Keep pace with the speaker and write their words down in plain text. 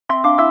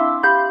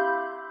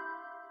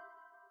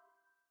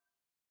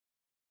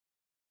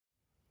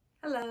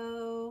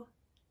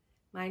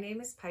My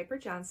name is Piper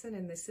Johnson,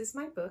 and this is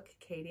my book,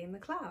 Katy in the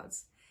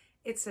Clouds.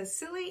 It's a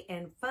silly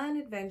and fun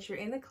adventure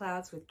in the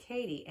clouds with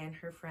Katy and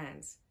her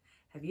friends.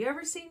 Have you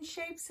ever seen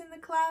shapes in the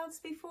clouds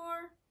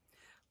before?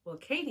 Well,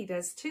 Katy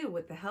does too,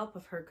 with the help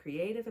of her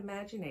creative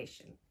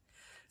imagination.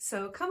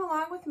 So come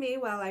along with me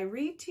while I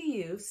read to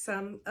you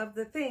some of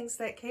the things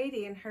that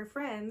Katy and her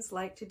friends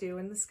like to do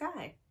in the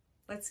sky.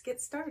 Let's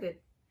get started.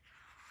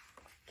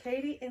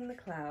 Katy in the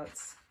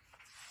Clouds.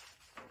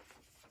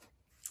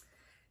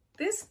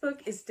 This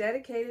book is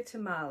dedicated to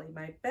Molly,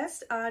 my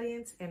best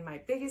audience and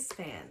my biggest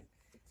fan,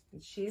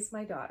 and she is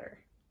my daughter.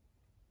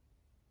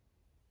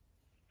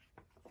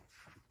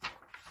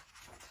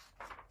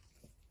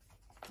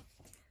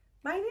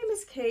 My name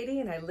is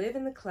Katy and I live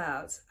in the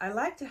clouds. I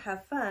like to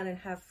have fun and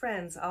have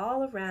friends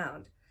all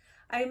around.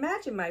 I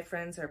imagine my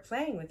friends are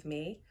playing with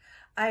me.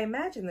 I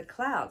imagine the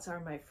clouds are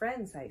my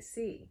friends I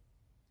see.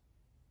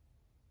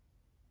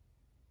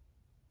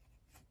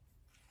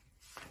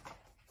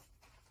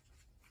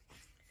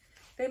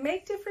 They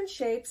make different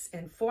shapes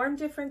and form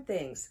different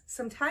things.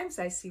 Sometimes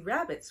I see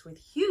rabbits with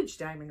huge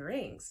diamond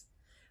rings.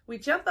 We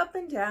jump up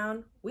and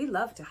down. We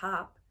love to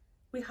hop.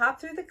 We hop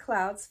through the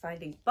clouds,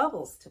 finding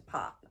bubbles to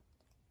pop.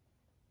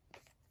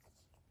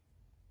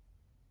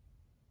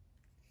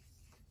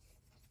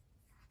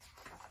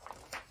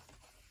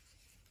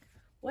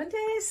 One day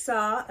I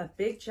saw a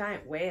big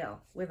giant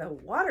whale with a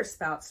water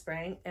spout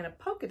sprang and a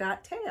polka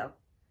dot tail.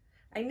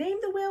 I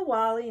named the whale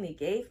Wally and he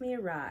gave me a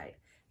ride.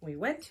 We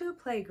went to a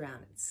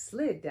playground and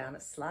slid down a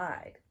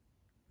slide.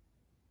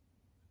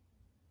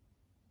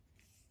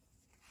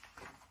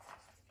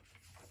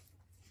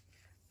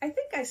 I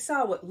think I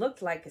saw what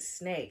looked like a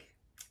snake.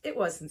 It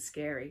wasn't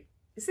scary.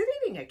 Is it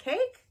eating a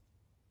cake?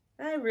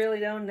 I really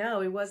don't know.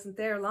 He wasn't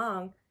there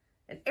long.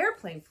 An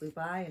airplane flew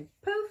by and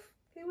poof,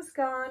 he was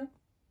gone.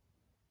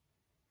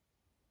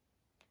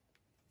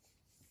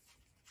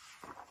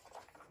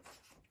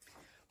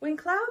 When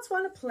clouds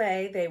want to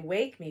play, they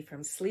wake me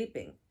from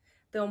sleeping.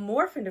 They'll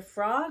morph into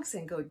frogs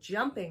and go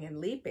jumping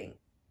and leaping.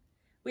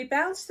 We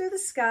bounce through the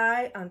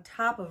sky on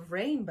top of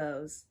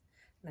rainbows,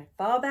 and I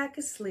fall back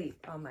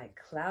asleep on my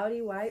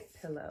cloudy white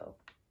pillow.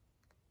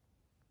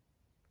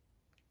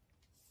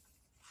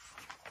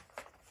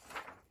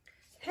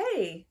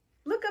 Hey,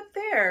 look up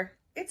there.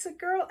 It's a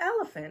girl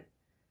elephant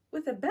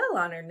with a bell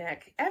on her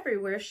neck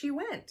everywhere she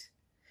went.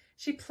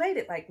 She played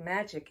it like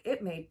magic.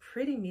 It made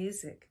pretty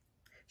music.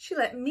 She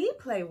let me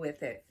play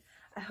with it.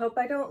 I hope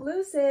I don't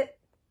lose it.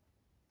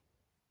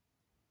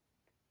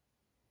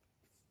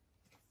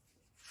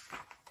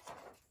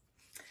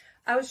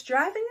 I was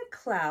driving a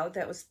cloud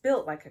that was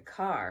built like a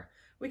car.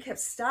 We kept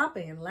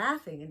stopping and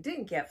laughing and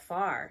didn't get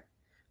far.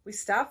 We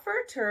stopped for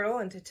a turtle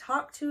and to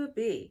talk to a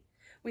bee.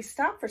 We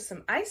stopped for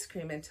some ice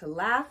cream and to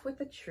laugh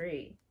with a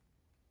tree.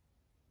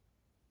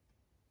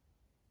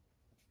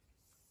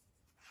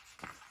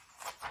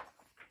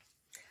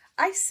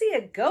 I see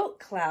a goat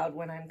cloud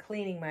when I'm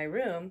cleaning my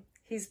room.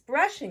 He's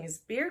brushing his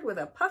beard with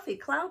a puffy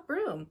cloud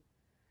broom.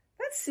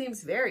 That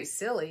seems very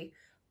silly.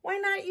 Why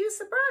not use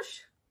a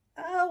brush?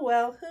 Oh,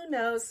 well, who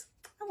knows?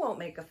 I won't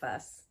make a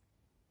fuss.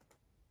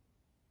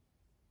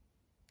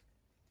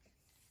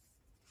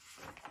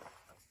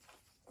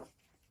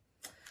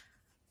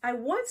 I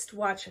once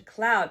watched a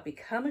cloud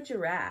become a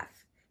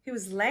giraffe. He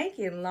was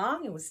lanky and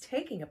long and was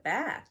taking a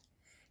bath.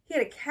 He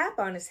had a cap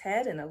on his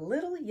head and a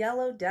little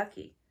yellow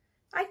ducky.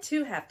 I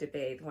too have to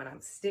bathe when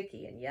I'm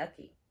sticky and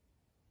yucky.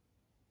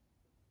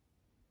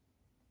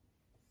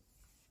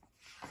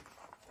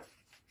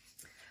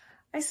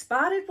 I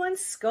spotted one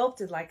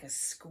sculpted like a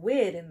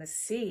squid in the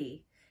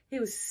sea. He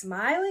was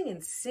smiling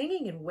and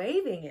singing and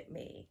waving at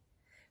me.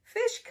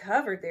 Fish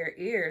covered their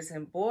ears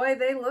and boy,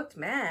 they looked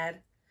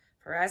mad.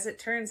 For as it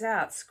turns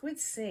out,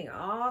 squids sing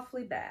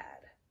awfully bad.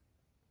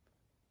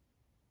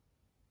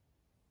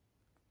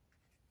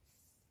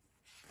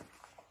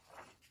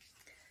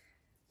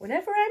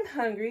 Whenever I'm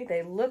hungry,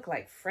 they look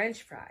like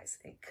French fries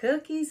and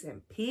cookies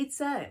and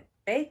pizza and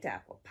baked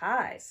apple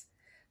pies.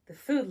 The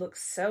food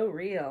looks so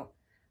real.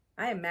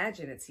 I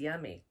imagine it's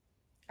yummy.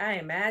 I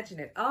imagine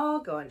it all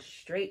going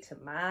straight to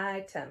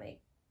my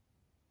tummy.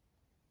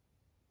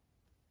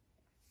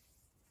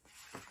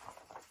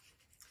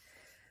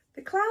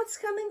 The clouds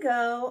come and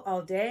go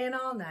all day and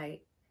all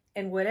night,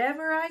 and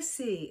whatever I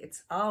see,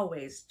 it's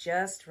always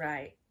just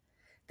right.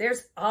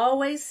 There's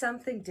always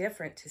something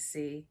different to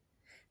see.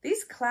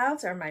 These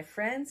clouds are my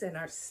friends and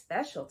are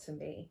special to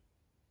me.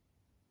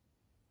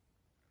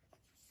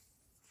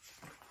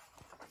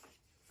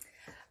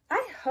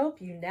 I hope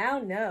you now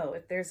know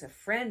if there's a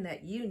friend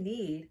that you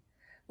need,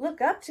 look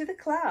up to the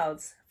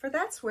clouds, for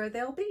that's where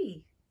they'll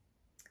be.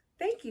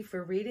 Thank you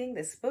for reading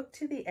this book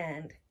to the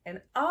end, and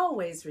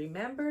always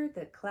remember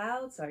that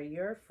clouds are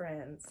your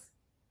friends.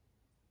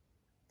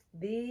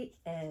 The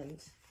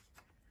end.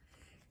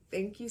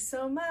 Thank you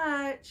so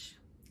much.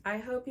 I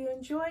hope you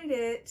enjoyed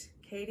it.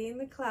 Katy in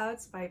the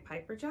Clouds by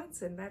Piper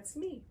Johnson. That's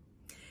me.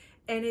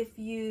 And if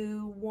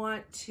you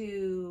want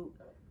to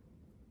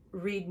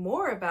read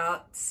more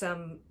about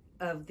some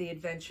of the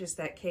adventures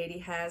that Katy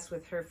has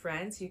with her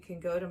friends, you can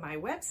go to my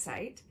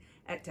website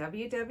at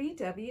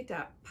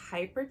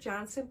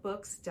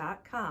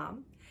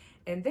www.piperjohnsonbooks.com,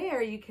 and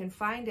there you can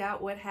find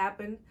out what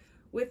happened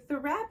with the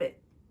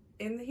rabbit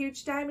in the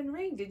huge diamond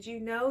ring. Did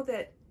you know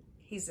that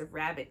he's a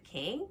rabbit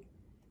king?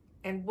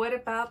 And what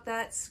about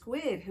that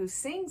squid who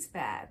sings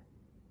bad?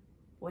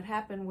 What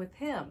happened with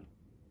him?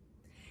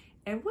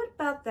 And what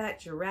about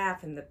that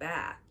giraffe in the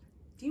bath?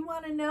 Do you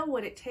want to know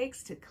what it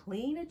takes to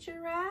clean a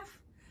giraffe?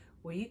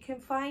 Well, you can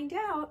find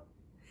out.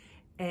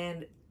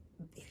 And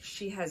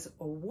she has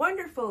a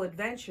wonderful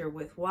adventure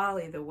with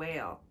Wally the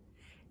whale.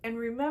 And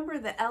remember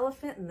the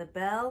elephant and the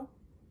bell?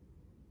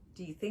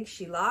 Do you think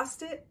she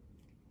lost it?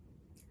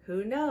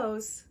 Who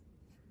knows?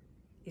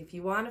 If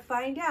you want to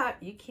find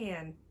out, you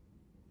can.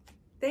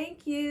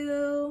 Thank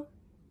you.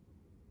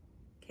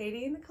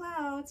 Katy in the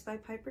Clouds by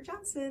Piper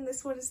Johnson.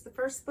 This one is the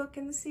first book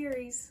in the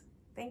series.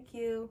 Thank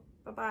you.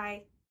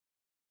 Bye-bye.